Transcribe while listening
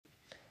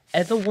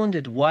Ever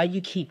wondered why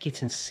you keep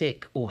getting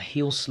sick or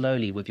heal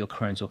slowly with your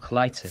Crohn's or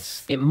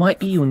colitis? It might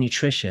be your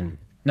nutrition.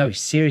 No,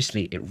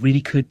 seriously, it really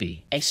could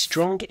be. A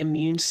strong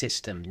immune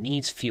system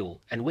needs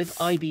fuel, and with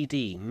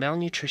IBD,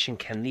 malnutrition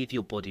can leave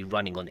your body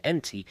running on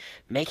empty,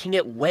 making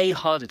it way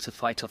harder to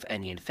fight off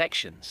any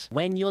infections.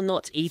 When you're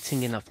not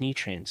eating enough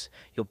nutrients,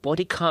 your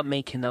body can't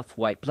make enough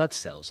white blood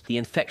cells, the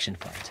infection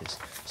fighters,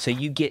 so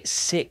you get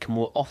sick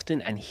more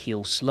often and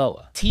heal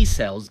slower. T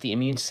cells, the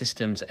immune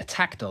system's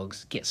attack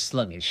dogs, get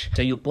sluggish,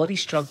 so your body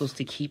struggles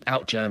to keep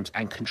out germs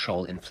and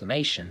control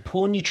inflammation.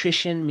 Poor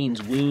nutrition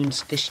means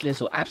wounds,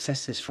 fistulas, or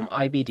abscesses from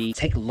IBD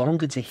take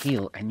longer to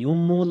heal, and you're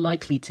more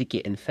likely to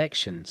get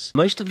infections.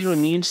 Most of your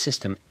immune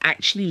system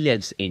actually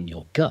lives in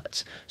your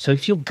gut. So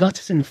if your gut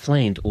is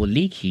inflamed or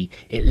leaky,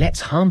 it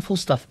lets harmful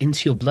stuff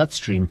into your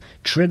bloodstream,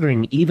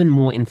 triggering even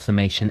more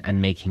inflammation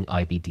and making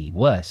IBD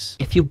worse.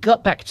 If your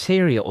gut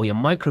bacteria or your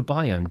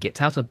microbiome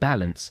gets out of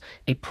balance,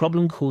 a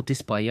problem called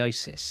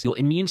dysbiosis, your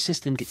immune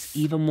system gets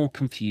even more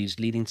confused,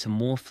 leading to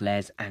more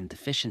flares and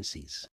deficiencies.